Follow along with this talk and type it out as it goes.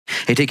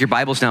Hey, take your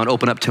Bibles now and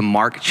open up to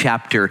Mark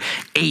chapter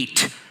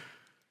 8.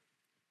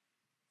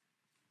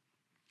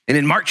 And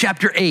in Mark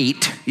chapter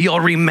 8, you'll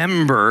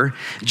remember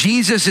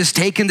Jesus has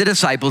taken the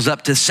disciples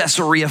up to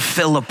Caesarea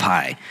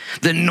Philippi,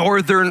 the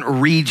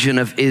northern region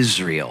of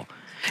Israel.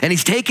 And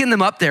he's taken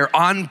them up there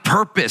on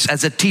purpose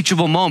as a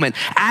teachable moment,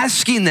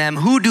 asking them,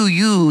 who do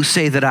you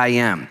say that I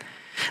am?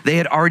 They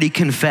had already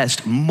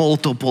confessed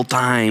multiple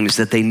times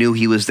that they knew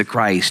he was the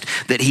Christ,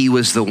 that he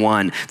was the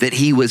one, that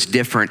he was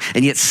different,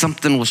 and yet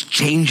something was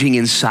changing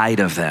inside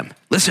of them.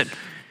 Listen,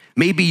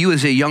 maybe you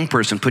as a young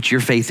person put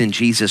your faith in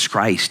Jesus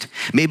Christ.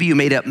 Maybe you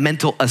made a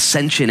mental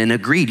ascension and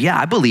agreed, yeah,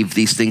 I believe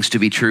these things to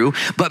be true.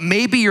 But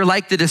maybe you're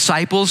like the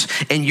disciples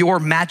and your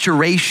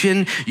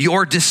maturation,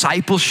 your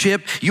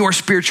discipleship, your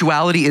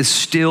spirituality is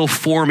still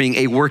forming,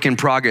 a work in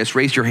progress.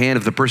 Raise your hand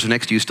if the person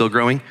next to you is still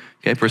growing.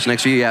 Okay, person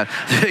next to you, yeah.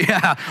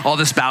 Yeah, all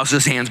the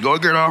spouses' hands go,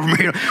 get off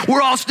me.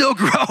 We're all still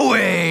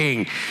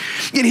growing.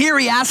 And here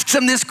he asks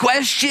them this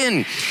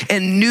question,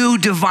 and new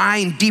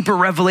divine, deeper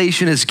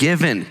revelation is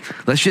given.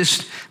 Let's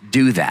just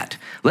do that.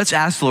 Let's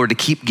ask the Lord to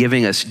keep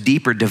giving us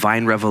deeper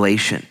divine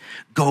revelation.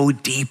 Go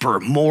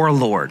deeper, more,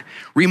 Lord.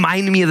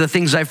 Remind me of the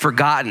things I've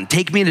forgotten.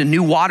 Take me into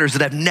new waters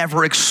that I've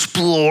never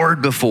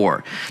explored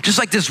before. Just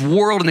like this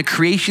world and the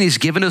creation he's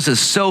given us is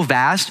so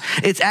vast,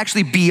 it's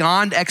actually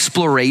beyond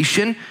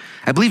exploration.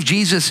 I believe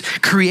Jesus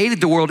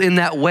created the world in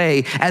that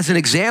way as an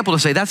example to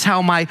say, that's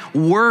how my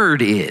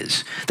word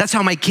is. That's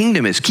how my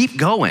kingdom is. Keep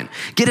going.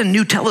 Get a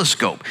new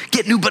telescope.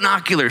 Get new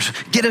binoculars.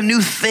 Get a new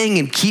thing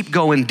and keep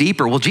going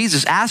deeper. Well,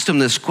 Jesus asked him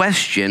this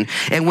question.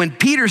 And when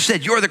Peter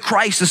said, you're the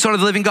Christ, the Son of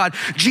the living God,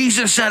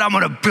 Jesus said, I'm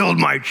going to build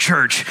my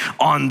church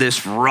on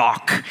this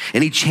rock.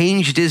 And he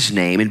changed his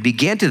name and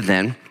began to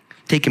then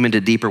take him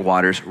into deeper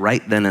waters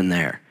right then and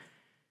there.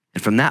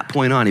 And from that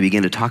point on, he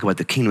began to talk about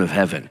the kingdom of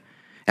heaven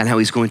and how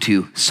he's going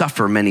to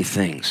suffer many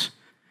things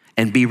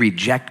and be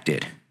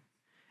rejected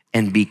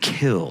and be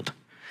killed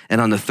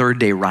and on the third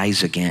day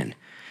rise again.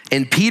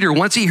 And Peter,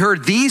 once he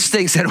heard these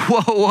things, said,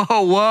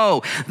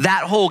 whoa,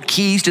 that whole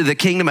keys to the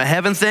kingdom of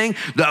heaven thing,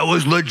 that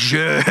was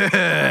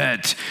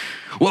legit.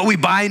 What we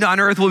bind on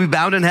earth will be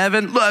bound in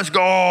heaven. Let's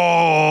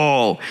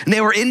go. And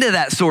they were into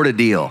that sort of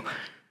deal.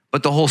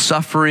 But the whole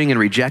suffering and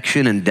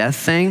rejection and death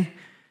thing,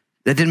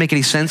 that didn't make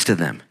any sense to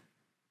them.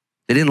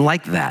 They didn't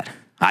like that.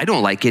 I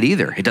don't like it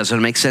either. It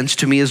doesn't make sense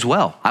to me as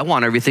well. I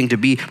want everything to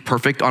be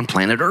perfect on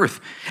planet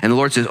Earth. And the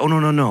Lord says, oh,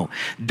 no.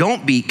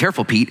 Don't be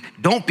careful, Pete.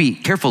 Don't be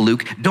careful,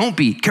 Luke. Don't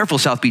be careful,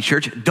 South Beach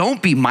Church.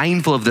 Don't be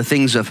mindful of the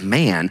things of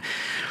man,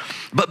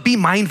 but be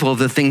mindful of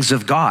the things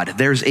of God.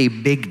 There's a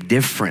big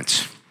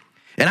difference.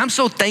 And I'm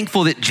so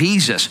thankful that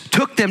Jesus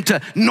took them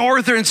to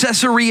northern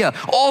Caesarea,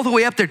 all the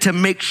way up there to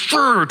make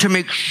sure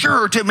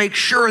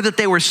that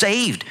they were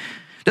saved.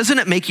 Doesn't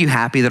it make you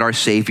happy that our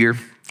Savior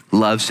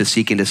loves to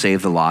seek and to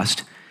save the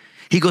lost?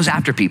 He goes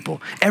after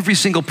people, every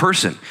single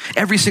person,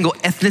 every single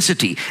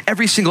ethnicity,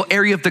 every single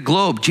area of the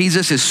globe.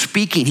 Jesus is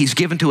speaking. He's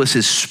given to us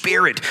his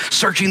spirit,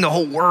 searching the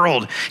whole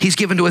world. He's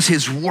given to us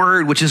his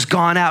word, which has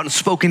gone out and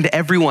spoken to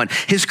everyone,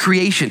 his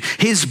creation,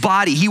 his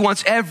body. He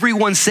wants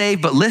everyone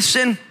saved, but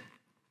listen,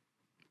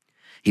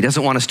 he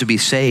doesn't want us to be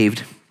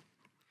saved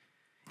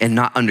and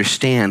not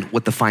understand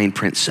what the fine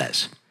print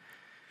says.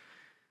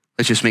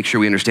 Let's just make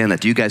sure we understand that.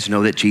 Do you guys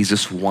know that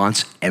Jesus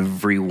wants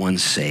everyone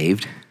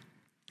saved?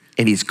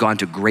 And he's gone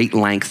to great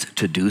lengths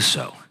to do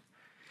so.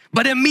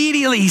 But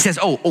immediately he says,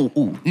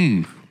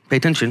 pay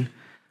attention.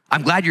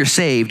 I'm glad you're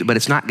saved, but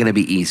it's not gonna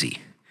be easy.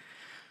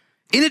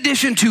 In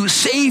addition to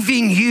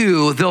saving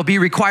you, there'll be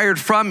required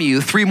from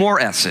you 3 more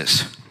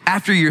S's.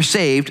 After you're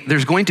saved,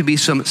 there's going to be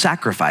some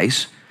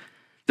sacrifice,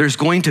 there's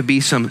going to be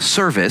some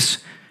service,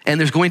 and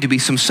there's going to be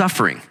some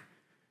suffering.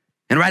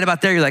 And right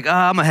about there, you're like,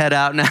 I'm gonna head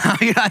out now.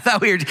 I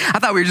thought we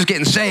were just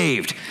getting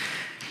saved.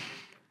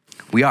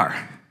 We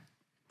are.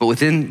 But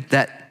within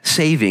that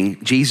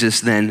saving,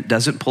 Jesus then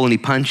doesn't pull any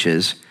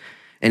punches.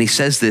 And he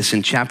says this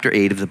in chapter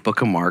 8 of the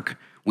book of Mark.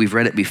 We've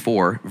read it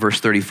before, verse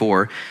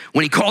 34.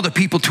 When he called the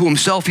people to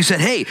himself, he said,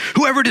 hey,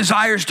 whoever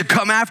desires to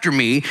come after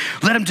me,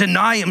 let him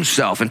deny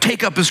himself and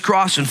take up his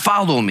cross and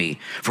follow me.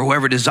 For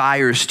whoever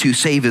desires to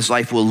save his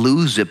life will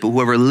lose it, but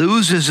whoever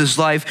loses his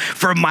life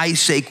for my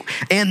sake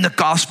and the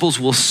gospel's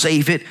will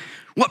save it.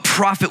 What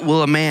profit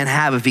will a man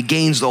have if he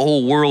gains the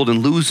whole world and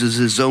loses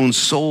his own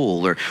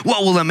soul? Or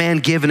what will a man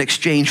give in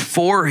exchange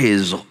for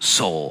his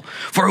soul?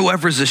 For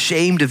whoever is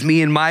ashamed of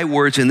me and my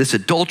words in this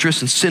adulterous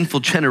and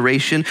sinful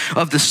generation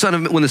when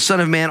the Son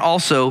of Man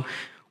also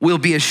will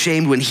be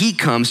ashamed when he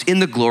comes in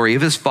the glory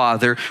of his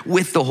Father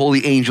with the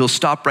holy angels.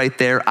 Stop right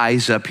there,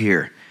 eyes up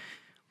here.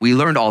 We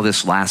learned all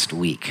this last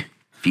week.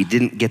 If you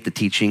didn't get the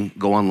teaching,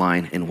 go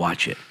online and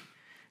watch it.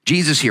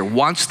 Jesus here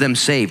wants them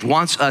saved,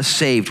 wants us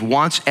saved,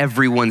 wants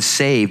everyone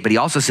saved, but he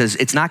also says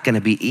it's not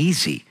gonna be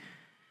easy.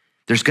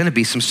 There's gonna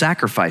be some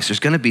sacrifice. There's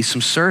gonna be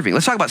some serving.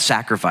 Let's talk about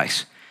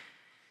sacrifice.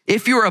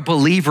 If you're a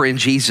believer in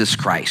Jesus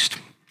Christ,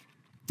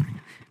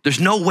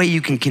 there's no way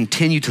you can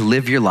continue to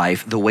live your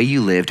life the way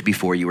you lived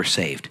before you were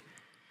saved.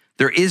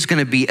 there is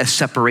gonna be a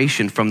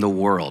separation from the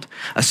world,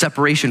 a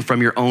separation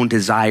from your own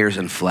desires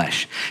and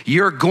flesh.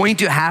 You're going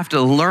to have to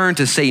learn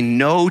to say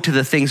no to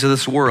the things of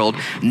this world,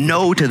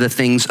 no to the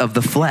things of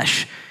the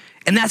flesh.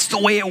 And that's the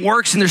way it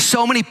works. And there's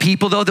so many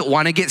people, though, that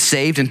want to get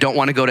saved and don't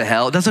want to go to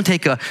hell. It doesn't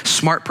take a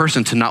smart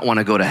person to not want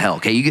to go to hell,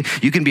 okay?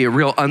 You can be a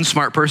real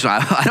unsmart person.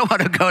 I don't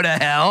want to go to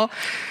hell.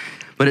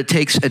 But it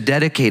takes a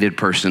dedicated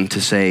person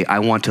to say, I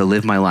want to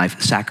live my life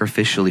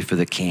sacrificially for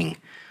the King.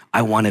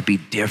 I want to be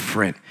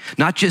different.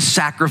 Not just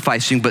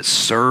sacrificing, but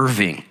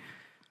serving.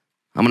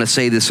 I'm going to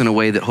say this in a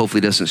way that hopefully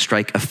doesn't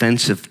strike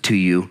offensive to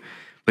you,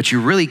 but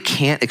you really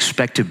can't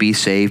expect to be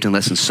saved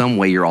unless in some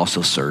way you're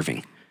also serving.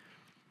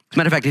 As a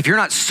matter of fact, if you're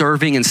not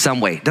serving in some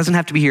way, it doesn't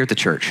have to be here at the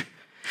church,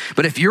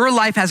 but if your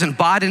life hasn't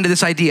bought into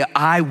this idea,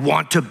 I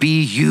want to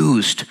be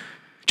used,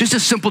 just a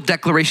simple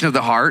declaration of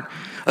the heart,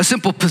 a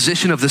simple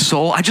position of the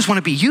soul, I just want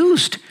to be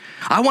used.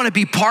 I want to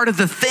be part of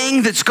the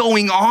thing that's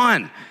going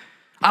on.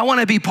 I want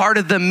to be part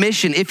of the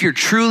mission. If you're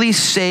truly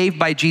saved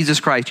by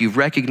Jesus Christ, you've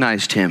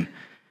recognized him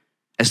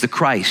as the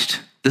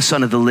Christ, the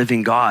Son of the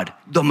living God,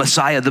 the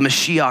Messiah, the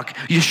Mashiach,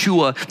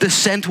 Yeshua, the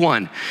sent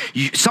one.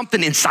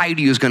 Something inside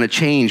you is going to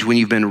change when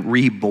you've been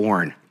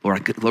reborn.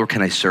 Lord,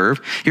 can I serve?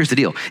 Here's the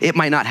deal. It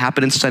might not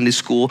happen in Sunday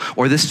school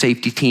or the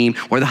safety team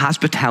or the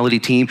hospitality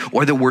team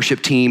or the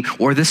worship team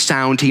or the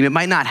sound team. It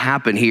might not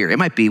happen here. It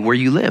might be where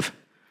you live,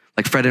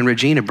 like Fred and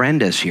Regina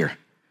Brandes here,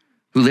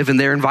 who live in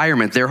their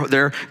environment,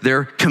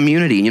 their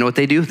community. You know what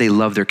they do? They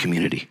love their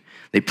community.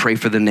 They pray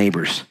for the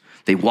neighbors.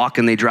 They walk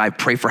and they drive,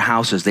 pray for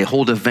houses. They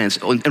hold events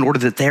in order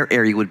that their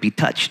area would be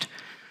touched.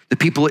 The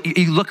people,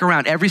 you look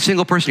around, every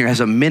single person here has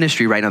a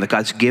ministry right now that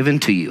God's given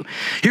to you.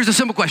 Here's a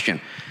simple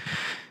question.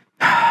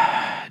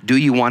 Do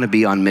you want to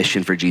be on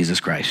mission for Jesus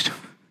Christ?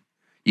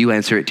 You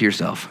answer it to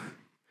yourself.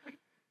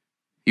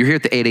 You're here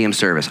at the 8 a.m.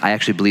 service. I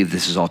actually believe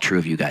this is all true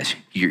of you guys.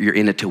 You're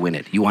in it to win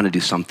it. You want to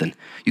do something.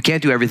 You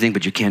can't do everything,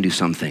 but you can do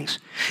some things.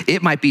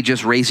 It might be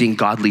just raising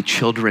godly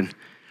children,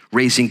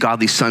 raising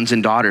godly sons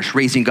and daughters,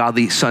 raising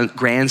godly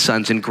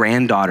grandsons and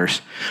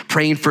granddaughters,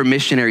 praying for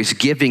missionaries,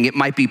 giving. It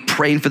might be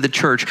praying for the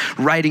church,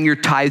 writing your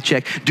tithe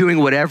check, doing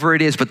whatever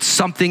it is, but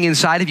something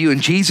inside of you.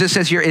 And Jesus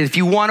says here, if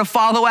you want to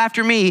follow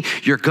after me,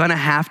 you're going to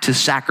have to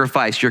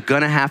sacrifice. You're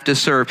going to have to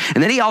serve.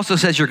 And then he also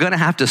says you're going to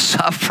have to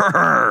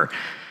suffer.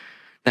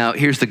 Now,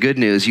 here's the good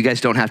news. You guys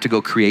don't have to go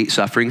create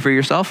suffering for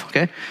yourself,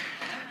 okay?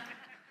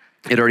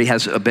 It already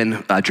has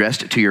been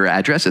addressed to your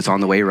address. It's on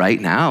the way right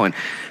now. And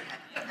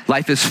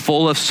life is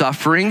full of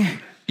suffering.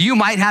 You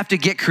might have to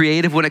get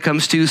creative when it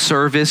comes to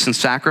service and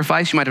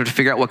sacrifice. You might have to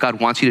figure out what God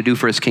wants you to do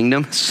for his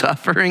kingdom.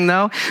 Suffering,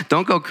 though,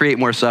 don't go create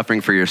more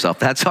suffering for yourself.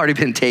 That's already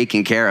been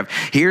taken care of.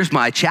 Here's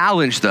my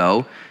challenge,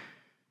 though.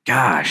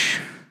 Gosh,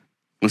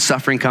 when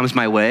suffering comes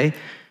my way,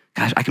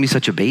 gosh, I can be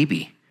such a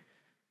baby.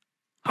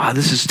 Oh,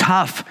 this is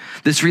tough.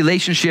 This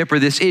relationship or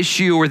this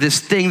issue or this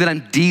thing that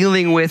I'm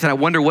dealing with, and I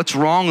wonder what's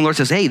wrong. And the Lord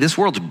says, hey, this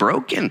world's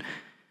broken.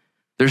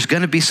 There's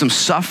going to be some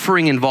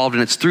suffering involved,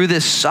 and it's through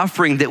this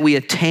suffering that we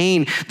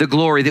attain the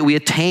glory, that we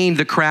attain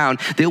the crown,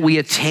 that we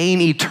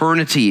attain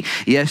eternity.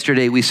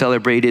 Yesterday, we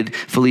celebrated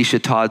Felicia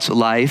Todd's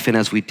life, and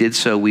as we did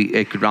so, we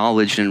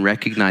acknowledged and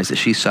recognized that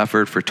she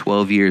suffered for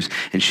 12 years,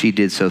 and she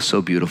did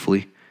so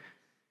beautifully.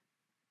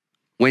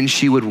 When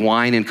she would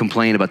whine and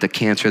complain about the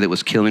cancer that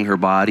was killing her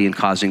body and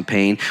causing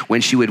pain,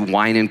 when she would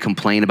whine and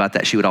complain about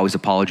that, she would always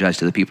apologize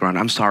to the people around.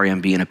 I'm sorry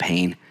I'm being a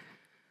pain.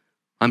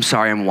 I'm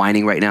sorry I'm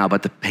whining right now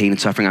about the pain and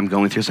suffering I'm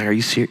going through. It's like, are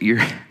you serious? You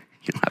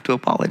don't have to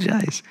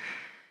apologize.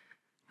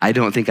 I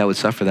don't think I would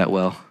suffer that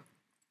well.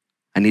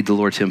 I need the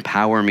Lord to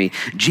empower me.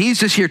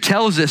 Jesus here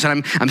tells us,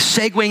 and I'm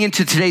segueing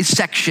into today's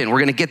section. We're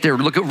going to get there.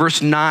 Look at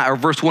verse 9 or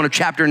verse 1 of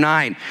chapter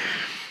 9.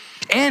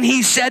 And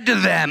he said to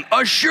them,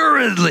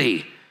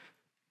 assuredly.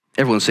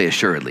 Everyone say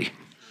assuredly.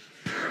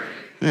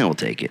 Yeah, we'll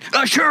take it.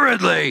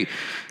 Assuredly.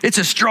 It's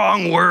a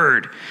strong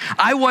word.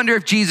 I wonder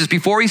if Jesus,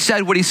 before he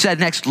said what he said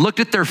next, looked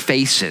at their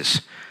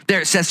faces there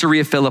at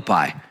Caesarea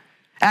Philippi,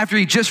 after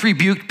he just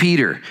rebuked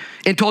Peter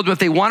and told them if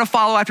they want to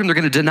follow after him, they're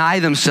going to deny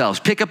themselves,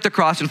 pick up the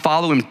cross and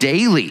follow him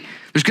daily.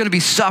 There's going to be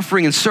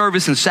suffering and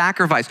service and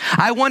sacrifice.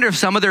 I wonder if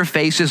some of their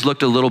faces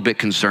looked a little bit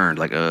concerned,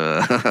 like,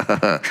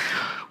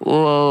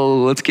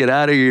 whoa, let's get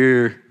out of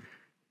here.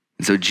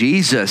 And so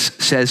Jesus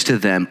says to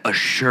them,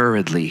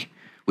 assuredly,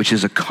 which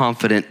is a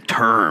confident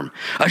term.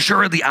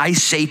 Assuredly, I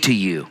say to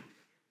you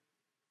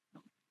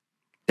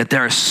that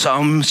there are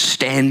some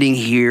standing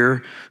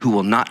here who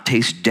will not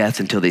taste death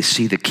until they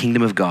see the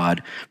kingdom of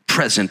God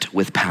present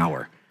with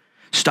power.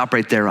 Stop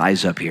right there,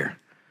 eyes up here.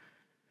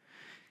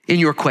 In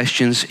your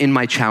questions, in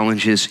my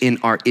challenges, in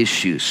our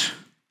issues,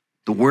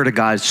 the word of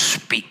God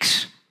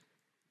speaks.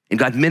 And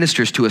God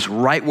ministers to us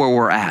right where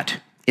we're at.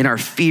 In our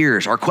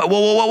fears,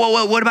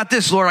 whoa, what about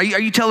this, Lord? Are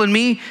you telling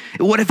me?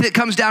 What if it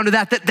comes down to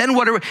that? Then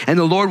what? And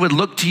the Lord would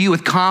look to you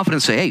with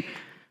confidence and say, hey,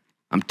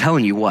 I'm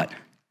telling you what,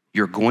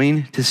 you're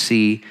going to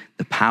see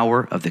the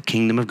power of the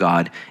kingdom of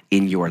God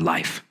in your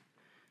life.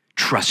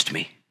 Trust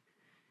me.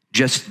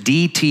 Just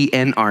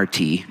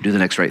DTNRT, do the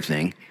next right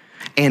thing,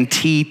 and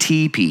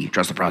TTP,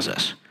 trust the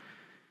process.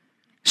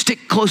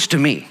 Stick close to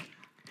me.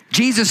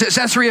 Jesus at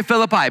Caesarea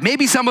Philippi.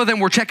 Maybe some of them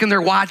were checking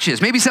their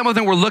watches. Maybe some of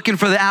them were looking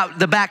for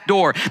the back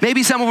door.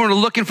 Maybe some of them were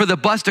looking for the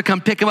bus to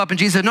come pick them up. And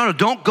Jesus said, no,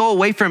 don't go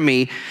away from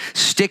me.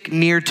 Stick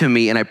near to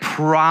me. And I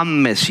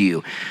promise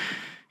you,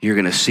 you're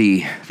going to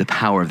see the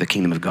power of the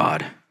kingdom of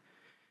God.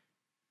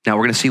 Now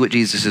we're going to see what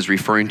Jesus is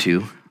referring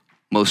to.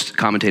 Most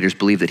commentators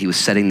believe that he was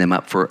setting them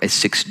up for a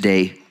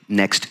 6-day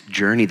next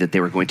journey that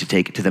they were going to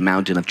take to the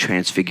mountain of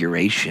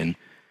transfiguration.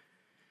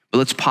 But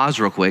let's pause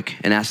real quick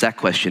and ask that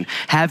question.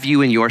 Have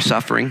you in your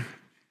suffering?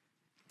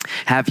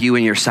 Have you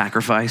in your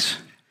sacrifice?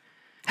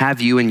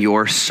 Have you in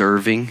your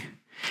serving?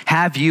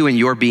 Have you in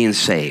your being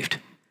saved?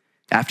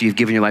 After you've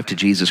given your life to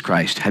Jesus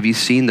Christ, have you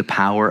seen the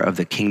power of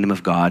the kingdom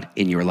of God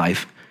in your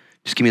life?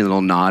 Just give me a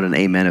little nod and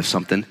amen of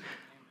something.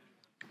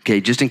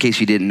 Okay, just in case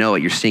you didn't know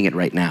it, you're seeing it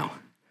right now.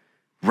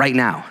 Right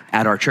now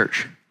at our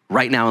church.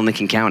 Right now in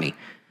Lincoln County.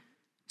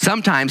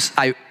 Sometimes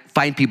I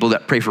find people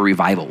that pray for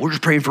revival. We're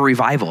just praying for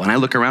revival. And I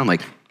look around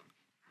like,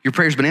 your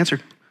prayer's been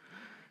answered.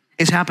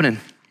 It's happening.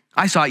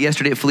 I saw it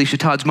yesterday at Felicia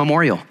Todd's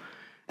memorial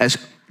as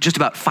just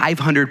about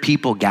 500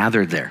 people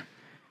gathered there,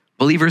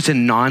 believers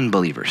and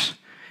non-believers.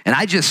 And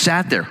I just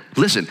sat there.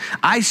 Listen,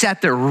 I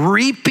sat there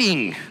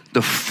reaping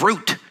the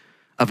fruit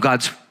of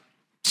God's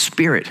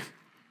Spirit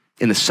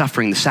in the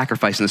suffering, the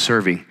sacrifice, and the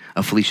serving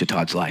of Felicia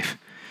Todd's life.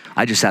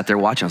 I just sat there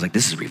watching. I was like,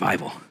 this is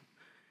revival.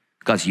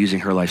 God's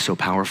using her life so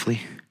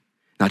powerfully.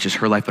 Not just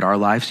her life, but our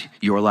lives,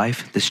 your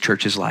life, this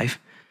church's life.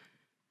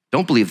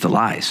 Don't believe the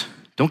lies.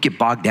 Don't get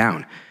bogged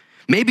down.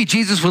 Maybe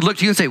Jesus would look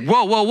to you and say,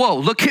 whoa, whoa, whoa,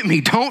 look at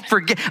me. Don't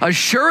forget.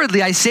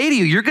 Assuredly, I say to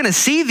you, you're going to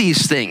see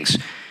these things.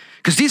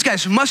 Because these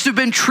guys must have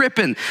been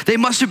tripping. They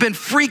must have been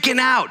freaking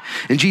out.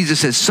 And Jesus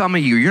says, some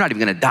of you, you're not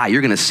even going to die.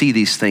 You're going to see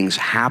these things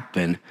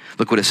happen.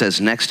 Look what it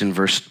says next in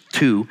verse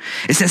 2.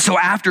 It says, so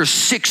after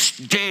 6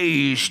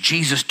 days,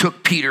 Jesus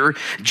took Peter,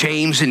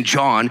 James, and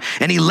John,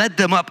 and he led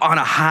them up on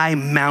a high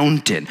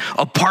mountain,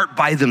 apart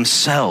by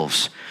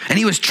themselves. And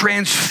he was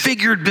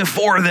transfigured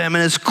before them,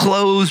 and his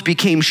clothes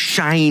became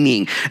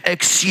shining,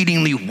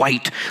 exceedingly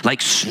white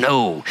like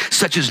snow,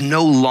 such as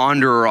no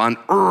launderer on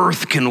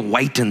earth can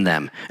whiten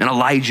them. And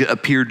Elijah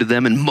appeared to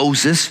them, and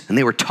Moses, and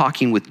they were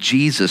talking with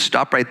Jesus.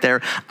 Stop right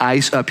there.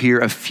 Eyes up here,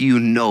 a few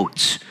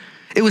notes.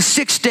 It was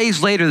 6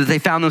 days later that they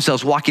found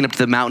themselves walking up to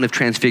the mountain of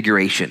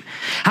transfiguration.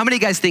 How many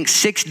guys think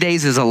 6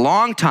 days is a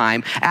long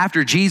time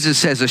after Jesus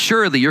says,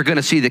 assuredly, you're going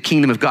to see the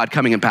kingdom of God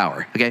coming in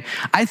power, okay?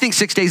 I think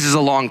 6 days is a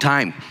long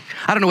time.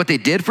 I don't know what they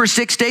did for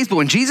 6 days, but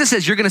when Jesus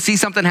says you're going to see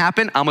something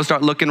happen, I'm going to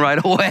start looking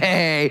right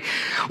away.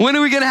 When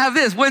are we going to have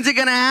this? When's it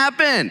going to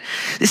happen?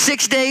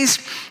 6 days,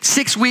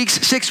 6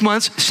 weeks, 6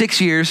 months, 6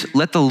 years.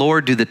 Let the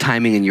Lord do the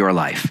timing in your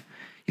life.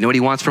 You know what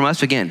he wants from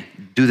us? Again,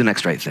 do the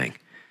next right thing.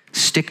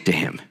 Stick to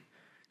him.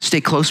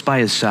 Stay close by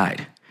his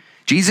side.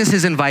 Jesus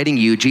is inviting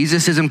you.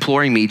 Jesus is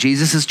imploring me.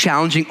 Jesus is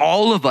challenging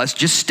all of us.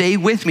 Just stay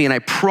with me. And I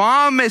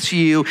promise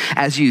you,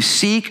 as you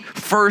seek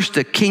first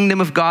the kingdom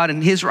of God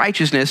and his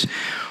righteousness,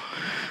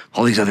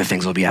 all these other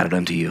things will be added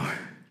unto you.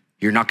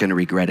 You're not going to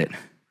regret it.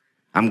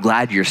 I'm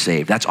glad you're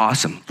saved. That's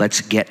awesome.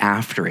 Let's get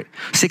after it.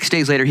 6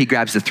 days later, he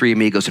grabs the 3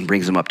 amigos and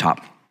brings them up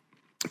top.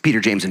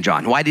 Peter, James, and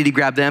John. Why did he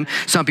grab them?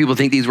 Some people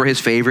think these were his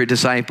favorite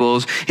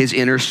disciples, his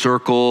inner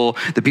circle,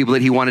 the people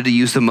that he wanted to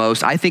use the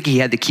most. I think he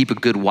had to keep a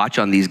good watch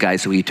on these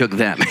guys, so he took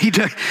them.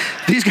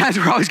 These guys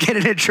were always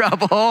getting in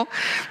trouble.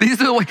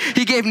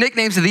 He gave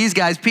nicknames to these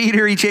guys.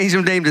 Peter, he changed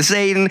his name to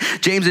Satan.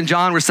 James and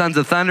John were sons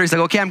of thunder. He's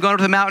like, okay, I'm going up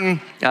to the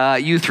mountain.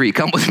 You 3,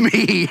 come with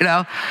me,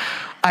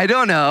 I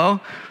don't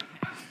know.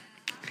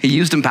 He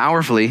used them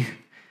powerfully.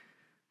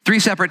 3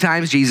 separate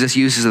times, Jesus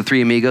uses the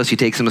 3 amigos. He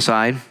takes them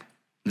aside.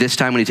 This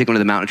time when he took them to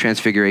the Mount of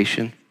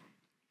Transfiguration,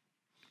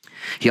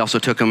 he also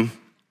took them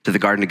to the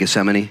Garden of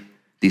Gethsemane,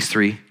 these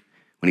 3,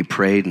 when he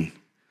prayed and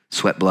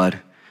sweat blood.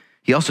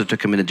 He also took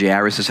them into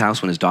Jairus'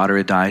 house when his daughter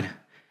had died.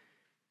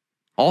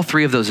 All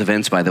 3 of those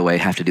events, by the way,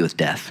 have to do with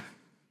death.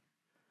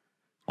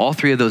 All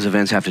 3 of those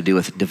events have to do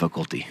with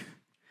difficulty.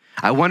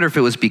 I wonder if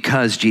it was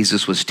because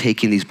Jesus was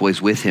taking these boys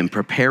with him,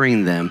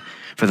 preparing them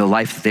for the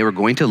life that they were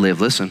going to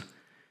live, listen,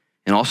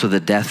 and also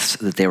the deaths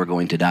that they were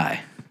going to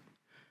die.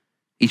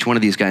 Each one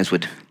of these guys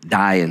would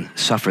die and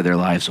suffer their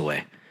lives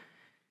away.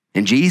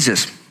 And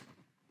Jesus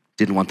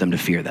didn't want them to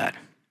fear that.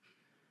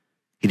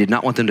 He did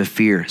not want them to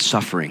fear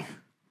suffering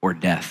or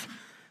death.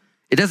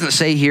 It doesn't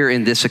say here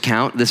in this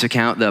account,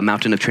 the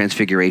mountain of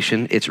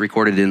transfiguration. It's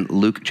recorded in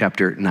Luke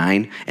chapter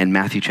 9 and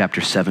Matthew chapter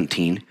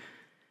 17.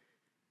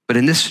 But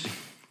in this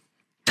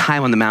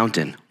time on the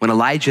mountain, when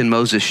Elijah and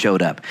Moses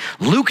showed up,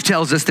 Luke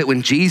tells us that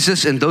when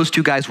Jesus and those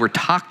 2 guys were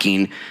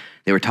talking,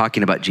 they were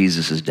talking about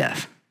Jesus'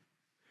 death.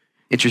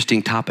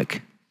 Interesting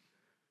topic.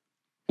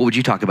 What would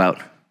you talk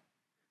about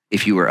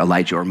if you were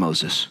Elijah or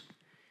Moses?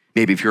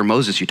 Maybe if you're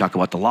Moses, you talk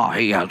about the law.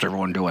 Hey, how's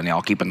everyone doing? They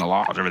all keeping the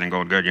law? Is everything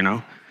going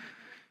good,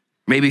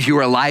 Maybe if you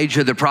were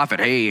Elijah the prophet,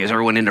 hey, is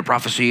everyone into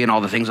prophecy and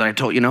all the things that I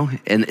told,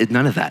 And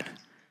none of that.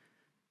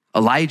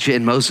 Elijah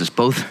and Moses,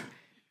 both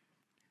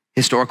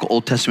historical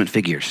Old Testament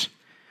figures,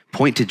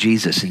 point to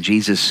Jesus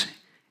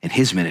and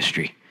his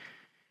ministry.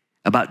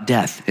 about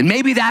death. And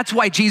maybe that's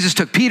why Jesus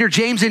took Peter,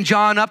 James, and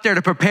John up there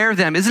to prepare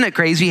them. Isn't it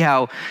crazy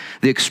how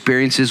the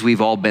experiences we've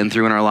all been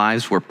through in our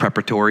lives were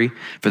preparatory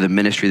for the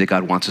ministry that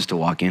God wants us to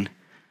walk in?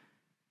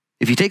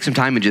 If you take some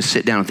time and just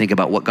sit down and think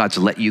about what God's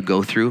let you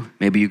go through,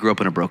 maybe you grew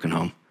up in a broken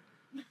home.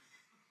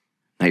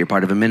 Now you're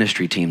part of a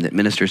ministry team that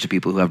ministers to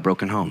people who have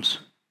broken homes.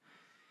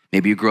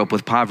 Maybe you grew up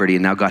with poverty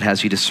and now God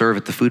has you to serve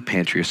at the food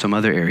pantry or some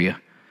other area.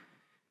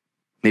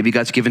 Maybe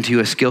God's given to you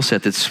a skill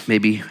set that's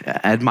maybe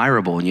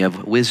admirable and you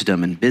have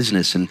wisdom and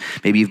business and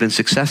maybe you've been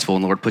successful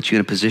and the Lord puts you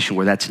in a position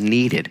where that's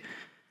needed.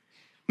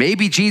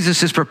 Maybe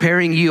Jesus is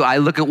preparing you. I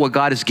look at what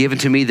God has given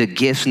to me, the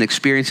gifts and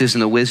experiences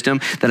and the wisdom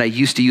that I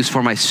used to use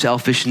for my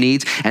selfish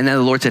needs. And then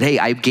the Lord said, hey,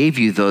 I gave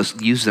you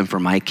those, use them for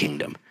my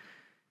kingdom.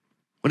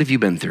 What have you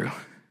been through?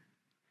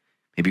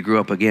 Maybe you grew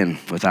up again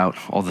without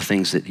all the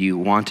things that you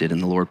wanted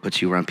and the Lord puts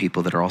you around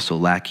people that are also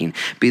lacking.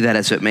 Be that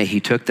as it may,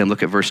 he took them.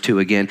 Look at verse 2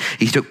 again.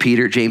 He took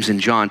Peter, James, and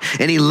John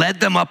and he led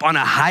them up on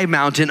a high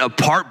mountain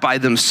apart by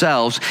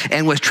themselves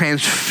and was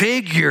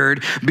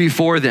transfigured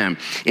before them.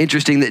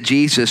 Interesting that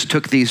Jesus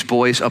took these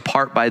boys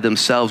apart by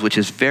themselves, which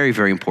is very,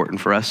 very important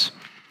for us.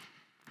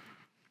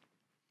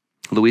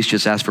 Luis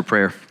just asked for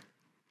prayer.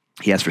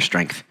 He asked for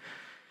strength,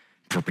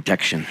 for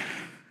protection,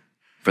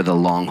 for the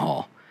long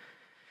haul.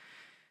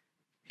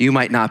 You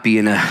might not be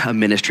in a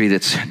ministry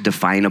that's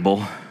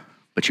definable,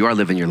 but you are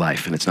living your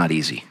life and it's not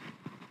easy.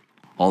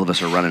 All of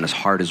us are running as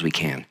hard as we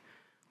can.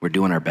 We're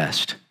doing our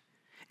best.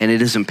 And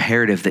it is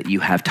imperative that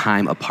you have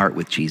time apart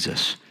with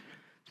Jesus. As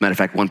a matter of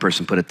fact, one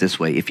person put it this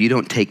way: if you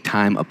don't take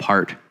time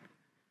apart,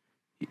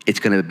 it's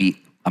gonna be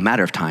a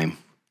matter of time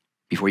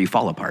before you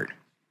fall apart.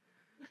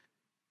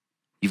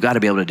 You've got to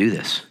be able to do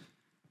this.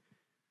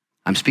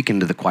 I'm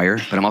speaking to the choir,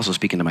 but I'm also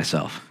speaking to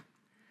myself.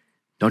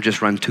 Don't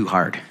just run too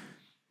hard.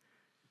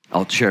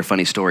 I'll share a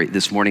funny story.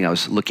 This morning, I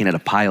was looking at a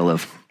pile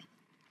of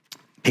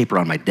paper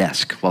on my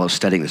desk while I was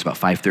studying this about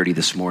 5:30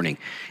 this morning.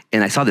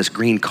 And I saw this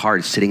green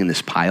card sitting in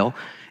this pile,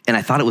 and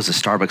I thought it was a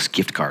Starbucks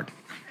gift card.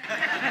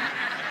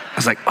 I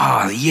was like,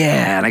 oh,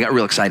 yeah, and I got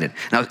real excited.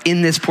 And I was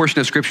in this portion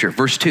of scripture,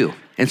 verse 2.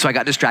 And so I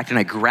got distracted, and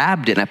I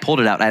grabbed it, and I pulled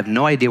it out. I have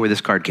no idea where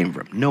this card came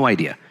from, no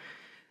idea.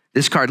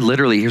 This card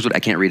literally, here's what,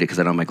 I can't read it because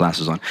I don't have my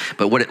glasses on,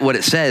 but what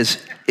it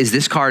says is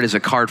this card is a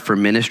card for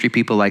ministry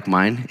people like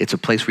mine. It's a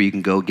place where you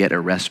can go get a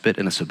respite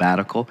and a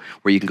sabbatical,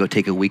 where you can go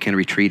take a weekend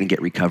retreat and get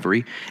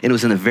recovery. And it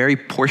was in the very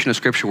portion of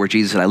scripture where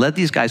Jesus said, I led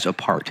these guys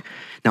apart.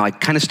 Now, I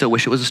kind of still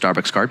wish it was a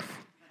Starbucks card.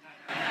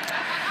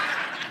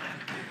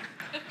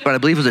 But I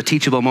believe it was a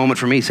teachable moment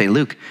for me saying,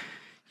 Luke,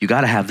 you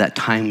got to have that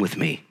time with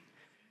me.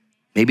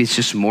 Maybe it's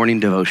just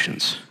morning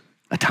devotions,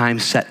 a time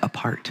set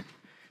apart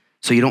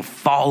so you don't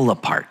fall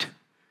apart.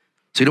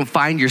 So you don't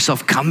find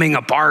yourself coming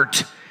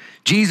apart.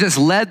 Jesus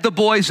led the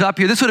boys up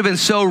here. This would have been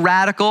so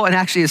radical, and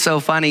actually it's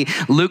so funny.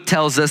 Luke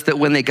tells us that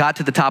when they got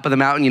to the top of the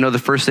mountain, you know the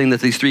first thing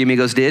that these three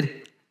amigos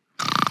did?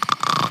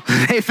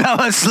 They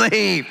fell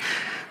asleep.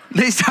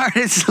 They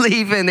started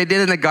sleeping. They did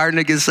it in the Garden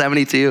of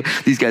Gethsemane too.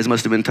 These guys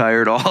must have been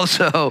tired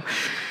also.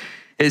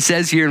 It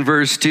says here in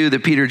verse 2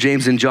 that Peter,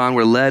 James, and John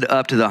were led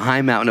up to the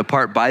high mountain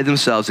apart by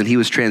themselves, and he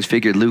was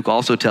transfigured. Luke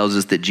also tells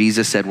us that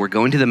Jesus said, we're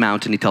going to the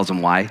mountain. He tells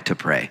them why? To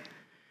pray.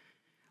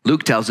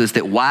 Luke tells us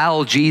that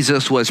while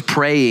Jesus was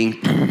praying,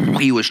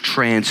 he was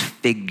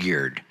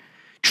transfigured,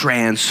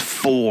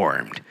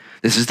 transformed.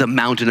 This is the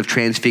mountain of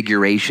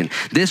transfiguration.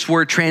 This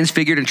word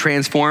transfigured and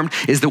transformed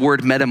is the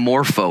word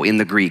metamorpho in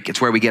the Greek.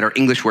 It's where we get our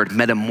English word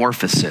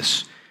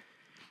metamorphosis.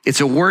 It's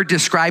a word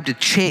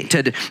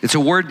it's a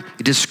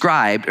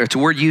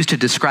word used to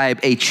describe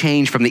a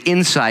change from the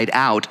inside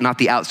out, not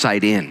the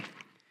outside in.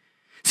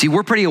 See,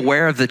 we're pretty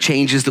aware of the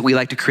changes that we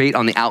like to create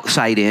on the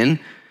outside in.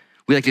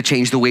 We like to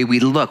change the way we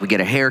look. We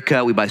get a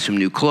haircut, we buy some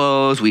new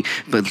clothes, we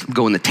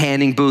go in the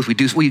tanning booth, we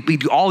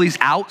do all these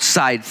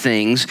outside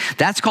things.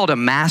 That's called a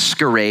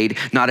masquerade,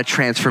 not a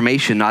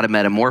transformation, not a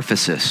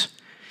metamorphosis.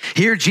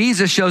 Here,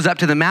 Jesus shows up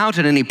to the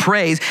mountain and he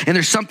prays, and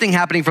there's something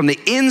happening from the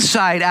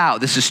inside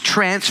out. This is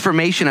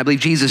transformation. I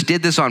believe Jesus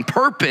did this on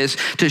purpose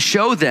to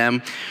show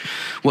them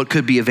what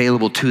could be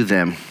available to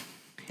them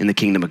in the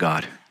kingdom of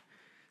God.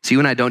 See, you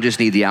and I don't just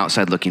need the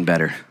outside looking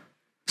better.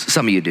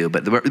 Some of you do,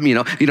 but you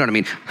know what I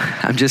mean?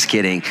 I'm just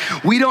kidding.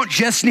 We don't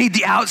just need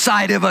the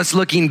outside of us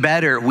looking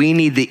better. We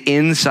need the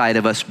inside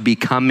of us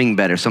becoming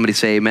better. Somebody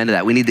say amen to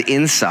that. We need the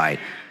inside.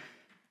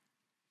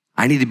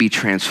 I need to be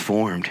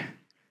transformed.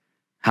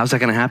 How's that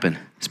going to happen?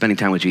 Spending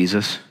time with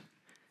Jesus,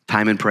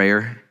 time in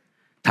prayer,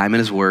 time in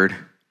his word,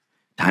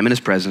 time in his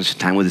presence,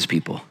 time with his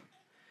people.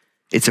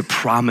 It's a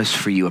promise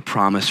for you, a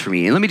promise for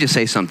me. And let me just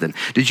say something.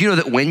 Did you know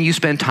that when you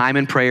spend time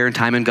in prayer and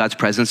time in God's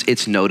presence,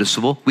 it's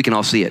noticeable? We can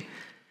all see it.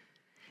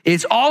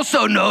 It's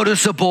also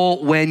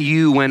noticeable when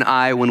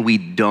we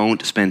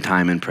don't spend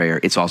time in prayer.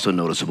 It's also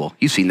noticeable.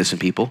 You've seen this in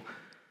people.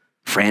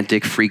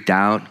 Frantic, freaked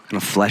out, kind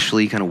of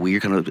fleshly, kind of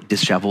weird, kind of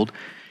disheveled.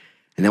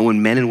 And then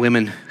when men and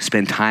women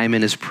spend time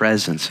in his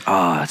presence,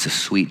 it's a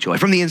sweet joy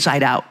from the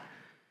inside out.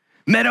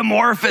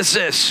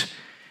 Metamorphosis.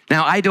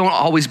 Now, I don't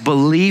always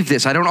believe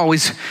this. I don't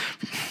always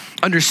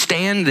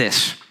understand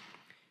this.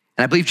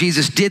 And I believe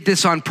Jesus did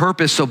this on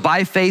purpose. So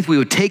by faith, we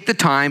would take the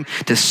time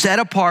to set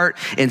apart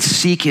and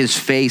seek his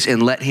face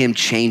and let him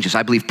change us.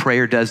 I believe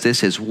prayer does this,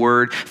 his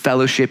word,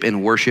 fellowship,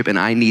 and worship. And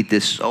I need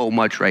this so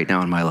much right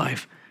now in my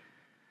life.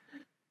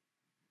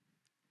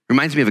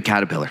 Reminds me of a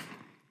caterpillar.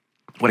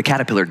 What a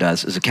caterpillar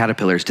does is a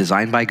caterpillar is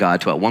designed by God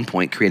to at one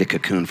point create a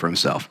cocoon for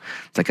himself.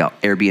 It's like an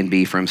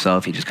Airbnb for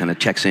himself. He just kind of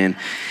checks in.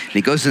 And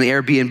he goes to the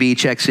Airbnb,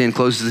 checks in,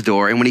 closes the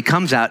door. And when he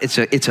comes out,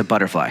 it's a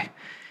butterfly.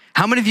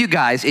 How many of you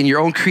guys in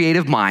your own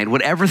creative mind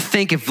would ever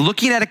think if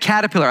looking at a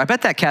caterpillar, I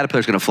bet that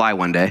caterpillar's gonna fly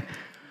one day.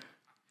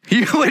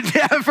 You would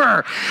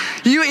never,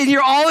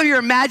 all of your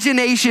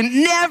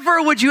imagination,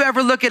 never would you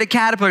ever look at a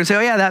caterpillar and say, oh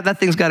yeah, that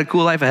thing's got a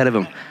cool life ahead of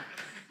him.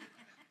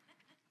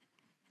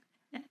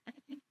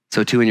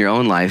 So too in your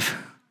own life,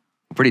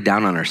 we're pretty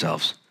down on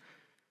ourselves.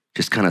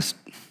 Just kind of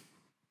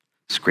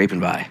scraping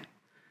by.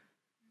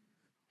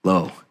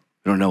 Low,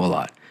 we don't know a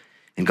lot.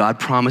 And God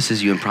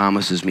promises you and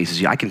promises me,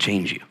 says, I can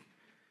change you.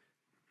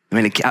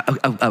 I mean,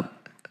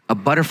 a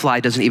butterfly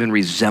doesn't even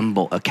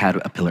resemble a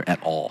caterpillar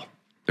at all.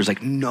 There's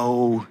like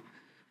nothing.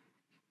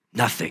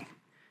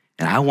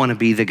 And I want to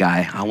be the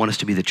guy, I want us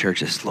to be the church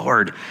that says,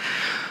 Lord,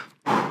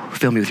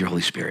 fill me with your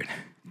Holy Spirit.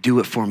 Do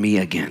it for me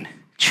again.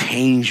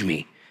 Change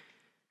me.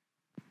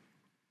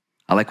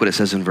 I like what it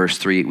says in verse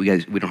 3. We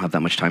don't have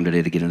that much time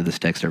today to get into this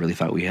text. I really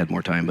thought we had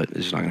more time, but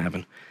it's just not going to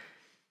happen.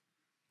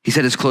 He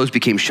said his clothes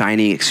became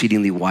shining,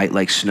 exceedingly white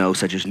like snow,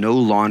 such as no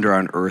launder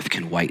on earth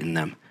can whiten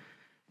them.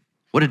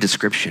 What a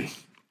description.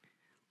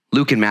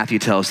 Luke and Matthew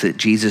tell us that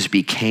Jesus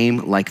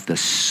became like the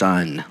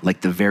sun,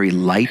 like the very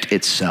light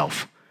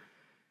itself.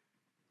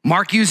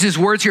 Mark uses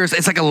words here.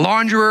 It's like a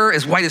launderer,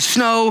 as white as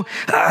snow.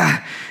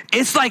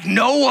 It's like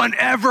no one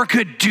ever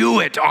could do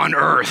it on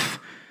earth.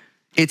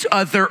 It's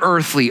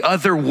other-earthly,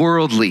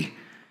 otherworldly.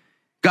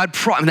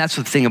 And that's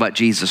the thing about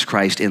Jesus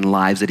Christ in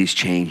lives that he's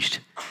changed.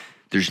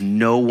 There's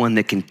no one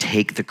that can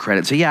take the credit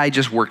and say, yeah, I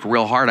just worked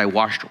real hard. I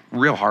washed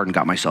real hard and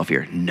got myself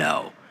here.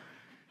 No.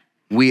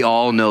 We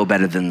all know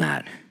better than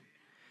that.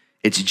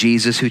 It's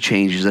Jesus who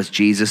changes us,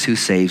 Jesus who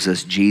saves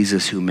us,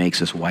 Jesus who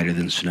makes us whiter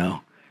than snow.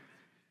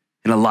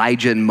 And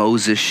Elijah and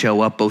Moses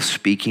show up, both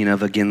speaking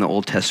of, again, the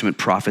Old Testament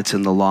prophets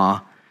and the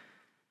law.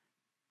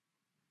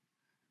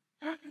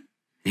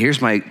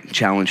 Here's my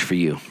challenge for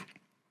you.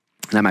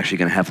 And I'm actually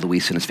going to have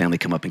Luis and his family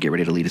come up and get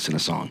ready to lead us in a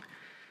song.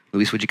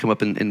 Luis, would you come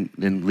up and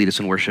lead us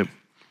in worship?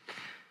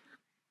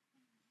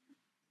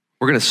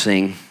 We're going to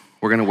sing.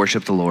 We're going to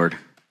worship the Lord.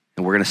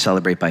 And we're going to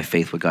celebrate by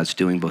faith what God's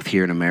doing both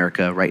here in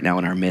America, right now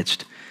in our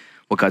midst,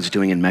 what God's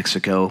doing in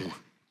Mexico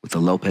with the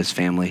Lopez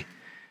family,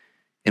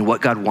 and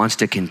what God wants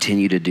to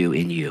continue to do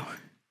in you.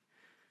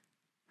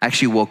 I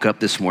actually woke up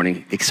this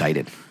morning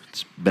excited.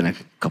 It's been a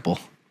couple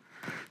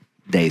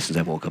days since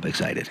I woke up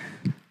excited.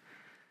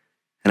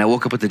 And I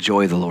woke up with the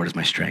joy of the Lord as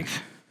my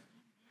strength.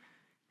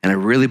 And I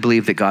really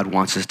believe that God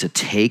wants us to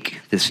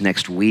take this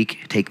next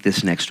week, take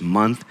this next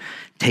month,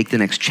 take the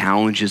next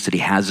challenges that he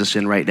has us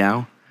in right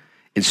now,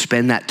 and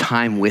spend that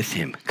time with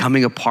him,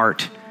 coming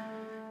apart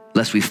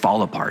lest we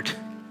fall apart.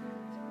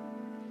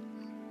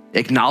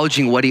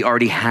 Acknowledging what he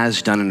already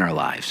has done in our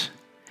lives,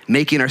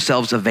 making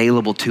ourselves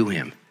available to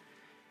him.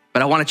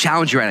 But I want to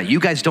challenge you right now. You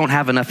guys don't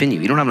have enough in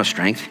you. You don't have enough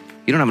strength.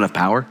 You don't have enough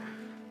power.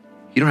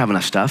 You don't have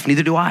enough stuff.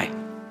 Neither do I.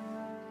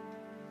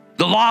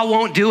 The law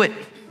won't do it.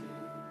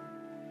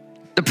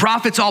 The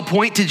prophets all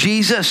point to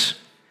Jesus.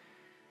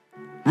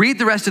 Read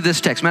the rest of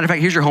this text. Matter of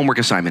fact, here's your homework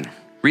assignment.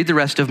 Read the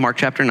rest of Mark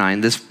chapter 9,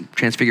 this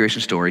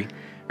transfiguration story.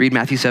 Read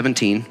Matthew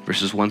 17,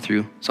 verses 1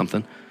 through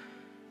something.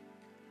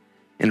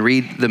 And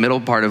read the middle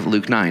part of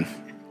Luke 9,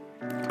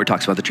 where it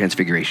talks about the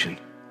transfiguration.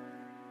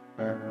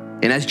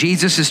 And as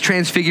Jesus is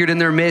transfigured in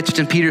their midst,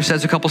 and Peter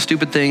says a couple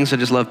stupid things, I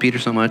just love Peter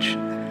so much.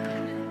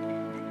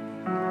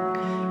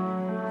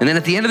 And then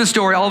at the end of the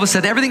story, all of a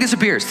sudden, everything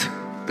disappears.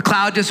 The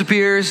cloud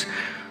disappears,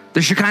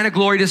 the Shekinah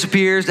glory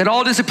disappears, it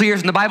all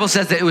disappears, and the Bible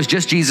says that it was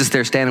just Jesus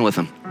there standing with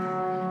them.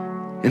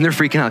 And they're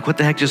freaking out, like, what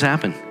the heck just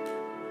happened?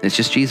 And it's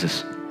just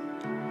Jesus.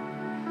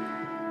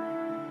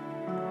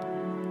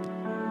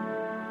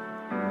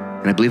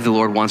 And I believe the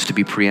Lord wants to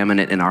be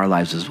preeminent in our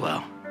lives as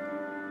well.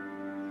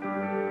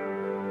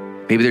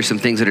 Maybe there's some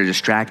things that are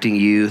distracting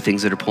you,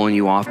 things that are pulling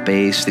you off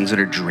base, things that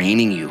are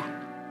draining you,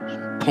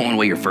 pulling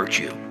away your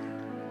virtue.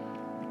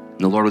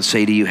 And the Lord would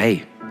say to you,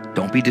 hey,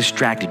 don't be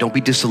distracted, don't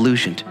be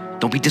disillusioned,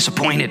 don't be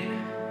disappointed.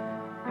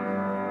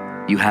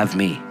 You have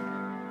me.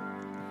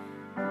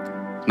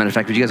 As a matter of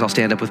fact, would you guys all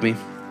stand up with me?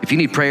 If you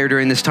need prayer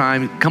during this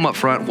time, come up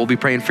front. We'll be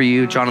praying for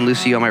you. John and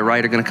Lucy on my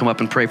right are gonna come up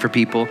and pray for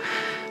people.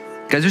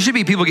 Guys, there should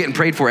be people getting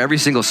prayed for every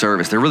single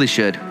service. There really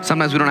should.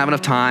 Sometimes we don't have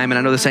enough time, and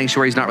I know the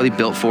sanctuary is not really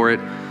built for it.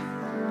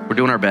 We're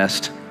doing our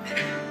best.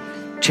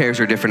 Chairs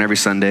are different every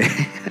Sunday.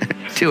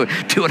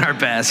 doing our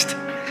best.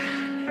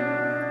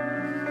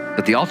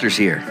 But the altar's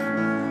here.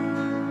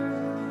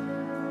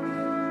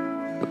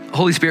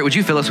 Holy Spirit, would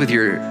you fill us with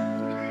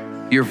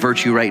your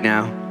virtue right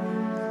now?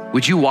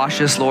 Would you wash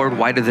us, Lord,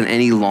 whiter than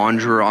any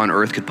launderer on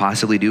earth could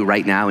possibly do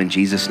right now in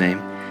Jesus' name?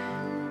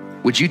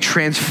 Would you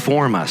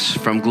transform us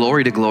from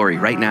glory to glory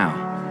right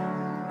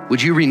now?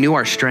 Would you renew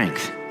our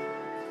strength?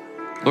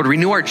 Lord,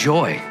 renew our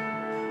joy.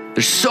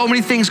 There's so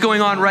many things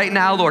going on right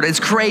now, Lord. It's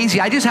crazy.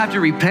 I just have to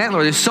repent,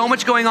 Lord. There's so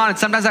much going on, and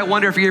sometimes I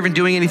wonder if you're even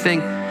doing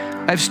anything.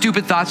 I have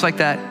stupid thoughts like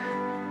that.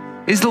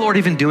 Is the Lord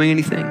even doing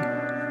anything?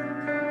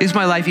 Is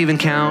my life even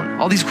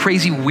count? All these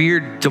crazy,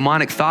 weird,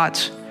 demonic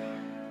thoughts.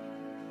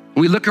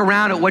 We look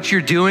around at what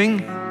you're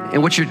doing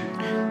and what you're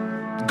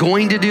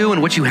going to do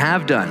and what you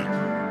have done,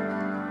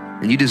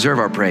 and you deserve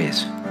our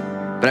praise.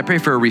 But I pray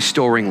for a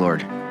restoring,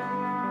 Lord,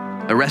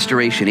 a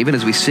restoration. Even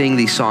as we sing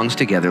these songs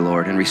together,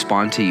 Lord, and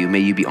respond to you, may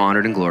you be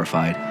honored and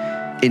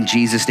glorified. In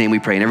Jesus' name we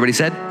pray. And everybody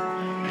said,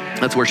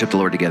 let's worship the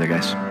Lord together,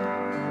 guys.